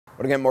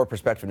But again, more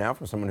perspective now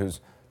from someone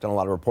who's done a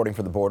lot of reporting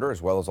for the border,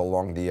 as well as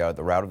along the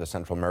route of the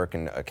Central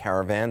American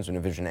caravans,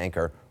 Univision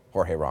anchor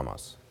Jorge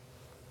Ramos.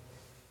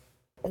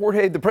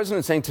 Jorge, the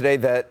president's saying today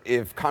that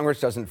if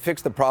Congress doesn't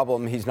fix the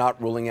problem, he's not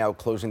ruling out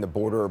closing the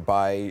border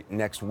by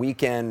next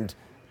weekend.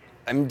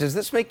 I mean, does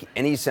this make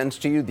any sense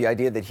to you, the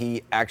idea that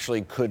he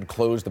actually could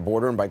close the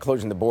border? And by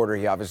closing the border,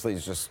 he obviously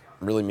just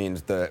really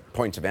means the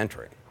points of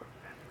entry.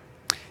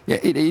 Yeah,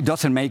 it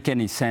doesn't make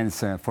any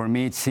sense. For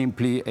me, it's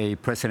simply a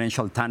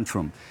presidential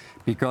tantrum.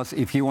 Because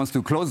if he wants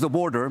to close the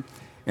border,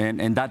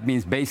 and that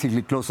means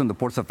basically closing the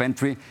ports of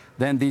entry,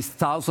 then these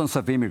thousands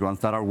of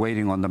immigrants that are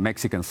waiting on the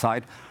Mexican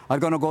side are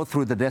going to go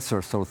through the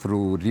deserts or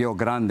through Rio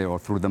Grande or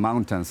through the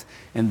mountains.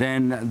 And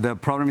then the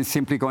problem is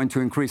simply going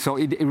to increase. So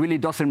it really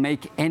doesn't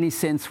make any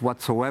sense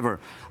whatsoever.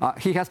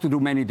 He has to do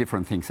many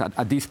different things.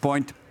 At this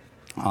point,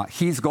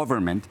 his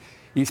government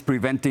is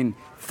preventing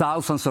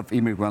thousands of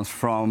immigrants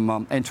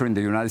from entering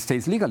the United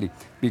States legally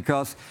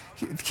because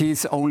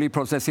he's only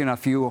processing a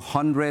few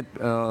hundred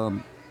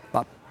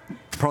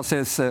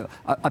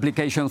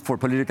applications for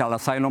political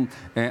asylum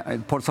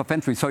ports of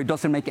entry. So it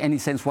doesn't make any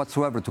sense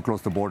whatsoever to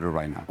close the border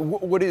right now.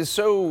 What is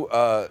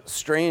so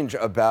strange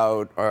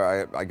about,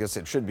 or I guess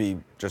it should be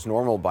just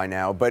normal by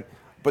now, but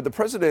the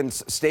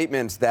president's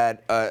statements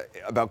that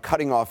about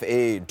cutting off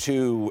aid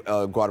to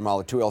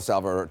Guatemala, to El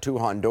Salvador, to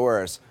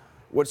Honduras,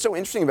 what's so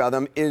interesting about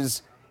them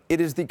is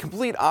it is the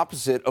complete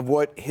opposite of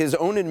what his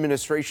own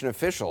administration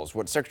officials,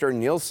 what Secretary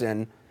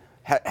Nielsen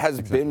has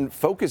been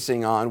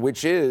focusing on,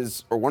 which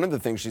is, or one of the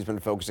things she's been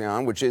focusing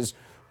on, which is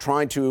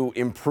trying to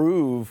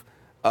improve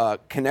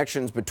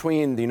connections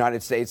between the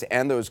United States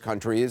and those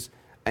countries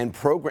and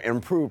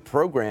improve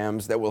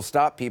programs that will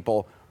stop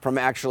people from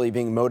actually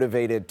being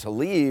motivated to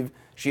leave.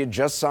 She had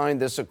just signed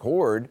this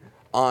accord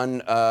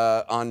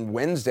on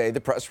Wednesday.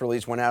 The press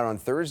release went out on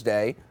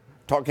Thursday,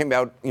 talking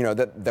about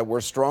that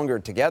we're stronger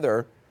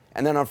together.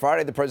 And then on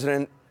Friday, the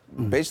president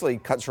basically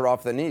cuts her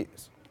off the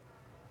knees.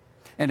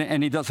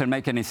 And it doesn't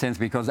make any sense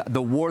because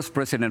the worst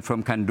President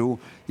Trump can do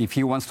if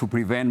he wants to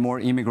prevent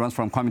more immigrants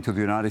from coming to the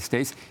United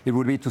States, it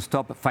would be to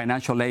stop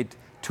financial aid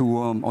to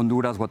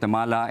Honduras,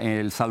 Guatemala,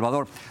 and El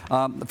Salvador.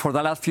 For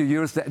the last few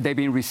years, they've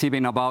been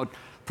receiving about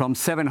from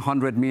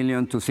 700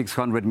 million to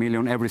 600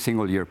 million every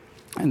single year.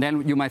 And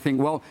then you might think,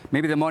 well,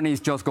 maybe the money is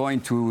just going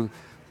to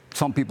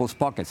some people's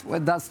pockets.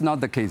 Well, that's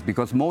not the case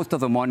because most of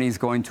the money is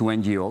going to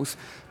NGOs,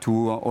 to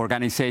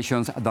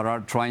organizations that are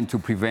trying to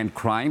prevent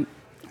crime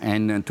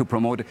and to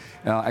promote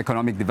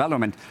economic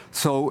development.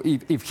 So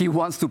if he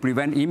wants to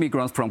prevent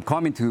immigrants from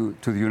coming to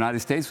the United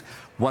States,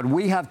 what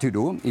we have to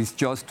do is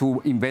just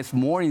to invest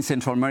more in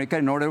Central America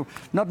in order,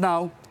 not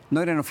now,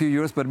 not in a few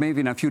years, but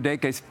maybe in a few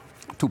decades,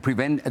 to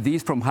prevent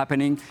these from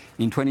happening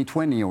in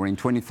 2020 or in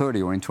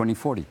 2030 or in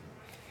 2040.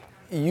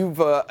 You've,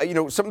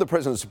 some of the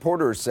president's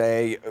supporters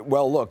say,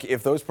 well, look,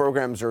 if those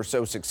programs are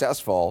so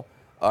successful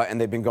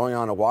and they've been going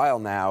on a while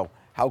now,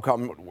 how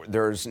come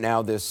there's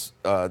now this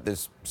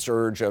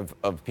surge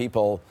of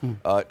people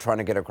trying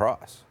to get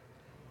across?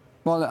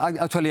 Well,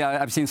 actually,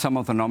 I've seen some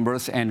of the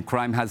numbers, and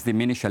crime has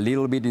diminished a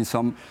little bit in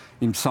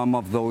some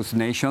of those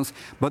nations.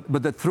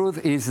 But the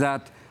truth is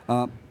that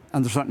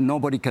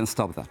nobody can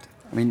stop that.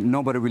 I mean,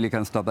 nobody really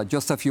can stop that.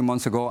 Just a few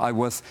months ago, I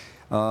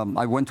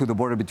went to the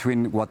border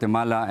between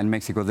Guatemala and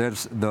Mexico.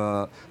 There's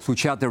the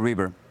Suchiate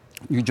River.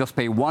 You just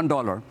pay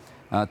 $1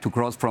 to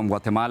cross from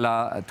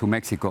Guatemala to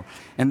Mexico,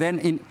 and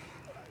then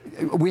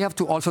we have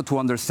to also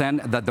understand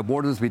that the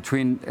borders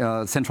between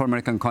Central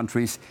American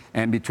countries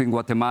and between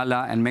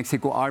Guatemala and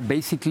Mexico are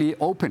basically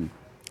open.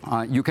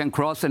 You can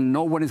cross and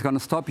no one is going to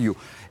stop you.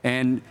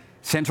 And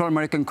Central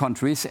American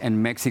countries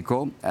and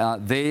Mexico,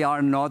 they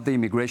are not the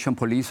immigration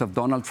police of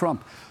Donald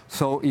Trump.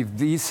 So if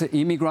these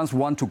immigrants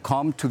want to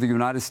come to the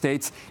United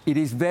States, it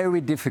is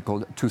very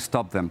difficult to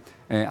stop them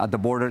at the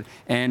border.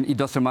 And it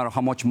doesn't matter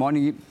how much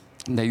money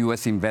the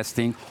U.S.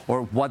 investing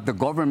or what the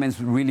governments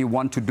really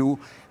want to do.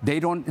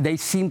 They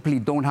simply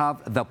don't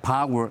have the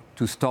power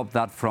to stop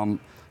that from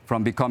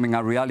becoming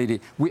a reality.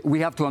 We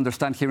have to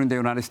understand here in the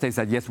United States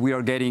that, yes, we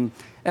are getting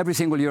every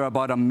single year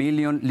about 1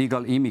 million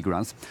legal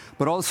immigrants.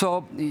 But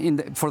also,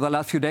 for the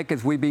last few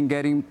decades, we've been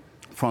getting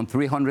from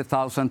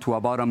 300,000 to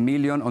about 1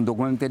 million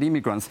undocumented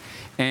immigrants.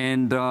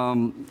 And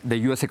the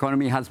U.S.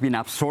 economy has been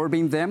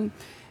absorbing them.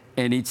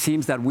 And it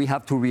seems that we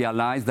have to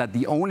realize that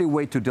the only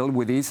way to deal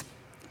with this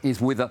is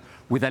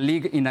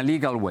in a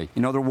legal way.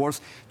 In other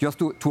words, just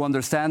to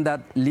understand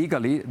that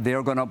legally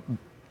they're going to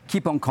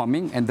keep on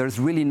coming, and there's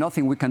really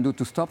nothing we can do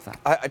to stop that.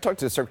 I talked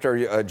to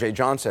Secretary Jay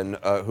Johnson,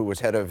 who was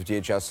head of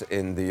DHS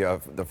in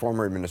the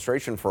former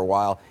administration for a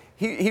while.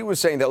 He was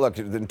saying that, look,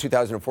 in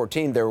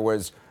 2014 there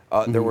was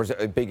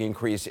a big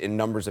increase in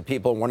numbers of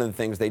people. And one of the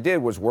things they did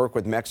was work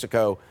with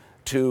Mexico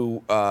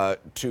to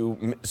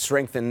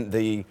strengthen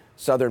the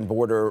southern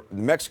border,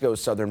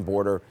 Mexico's southern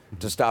border,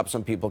 to stop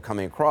some people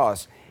coming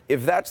across.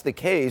 If that's the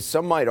case,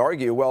 some might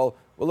argue, well,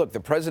 look, the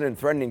president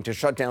threatening to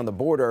shut down the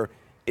border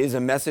is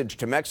a message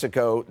to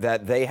Mexico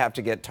that they have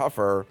to get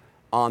tougher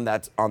on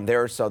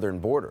their southern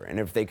border. And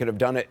if they could have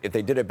done it, if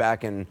they did it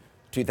back in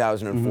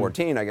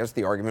 2014, I guess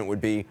the argument would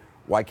be,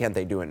 Why can't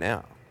they do it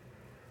now?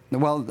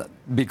 Well,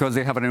 because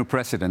they have a new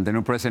president. The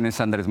new president is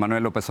Andrés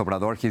Manuel López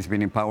Obrador. He's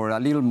been in power a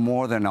little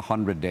more than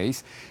 100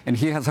 days, and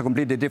he has a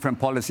completely different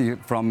policy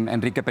from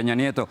Enrique Peña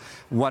Nieto.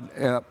 What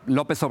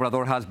López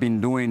Obrador has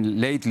been doing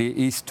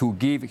lately is to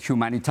give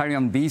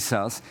humanitarian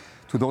visas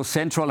to those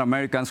Central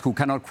Americans who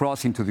cannot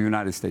cross into the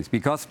United States,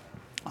 because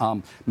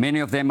many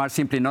of them are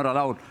simply not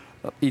allowed.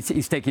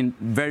 It's taking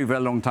very,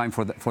 very long time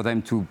for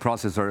them to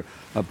process their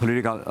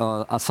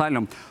political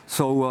asylum.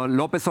 So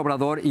López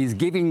Obrador is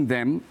giving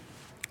them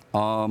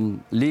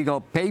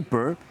legal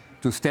paper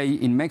to stay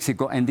in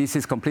Mexico, and this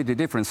is completely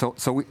different.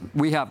 So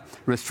we have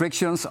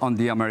restrictions on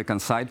the American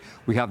side.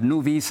 We have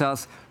new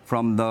visas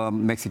from the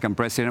Mexican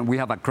president. We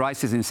have a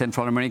crisis in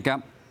Central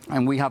America.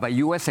 And we have a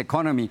U.S.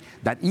 economy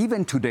that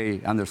even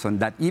today, Anderson,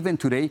 that even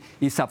today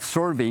is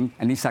absorbing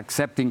and is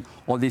accepting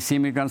all these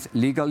immigrants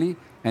legally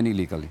and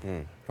illegally.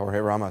 Jorge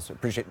Ramos,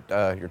 appreciate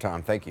your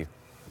time. Thank you.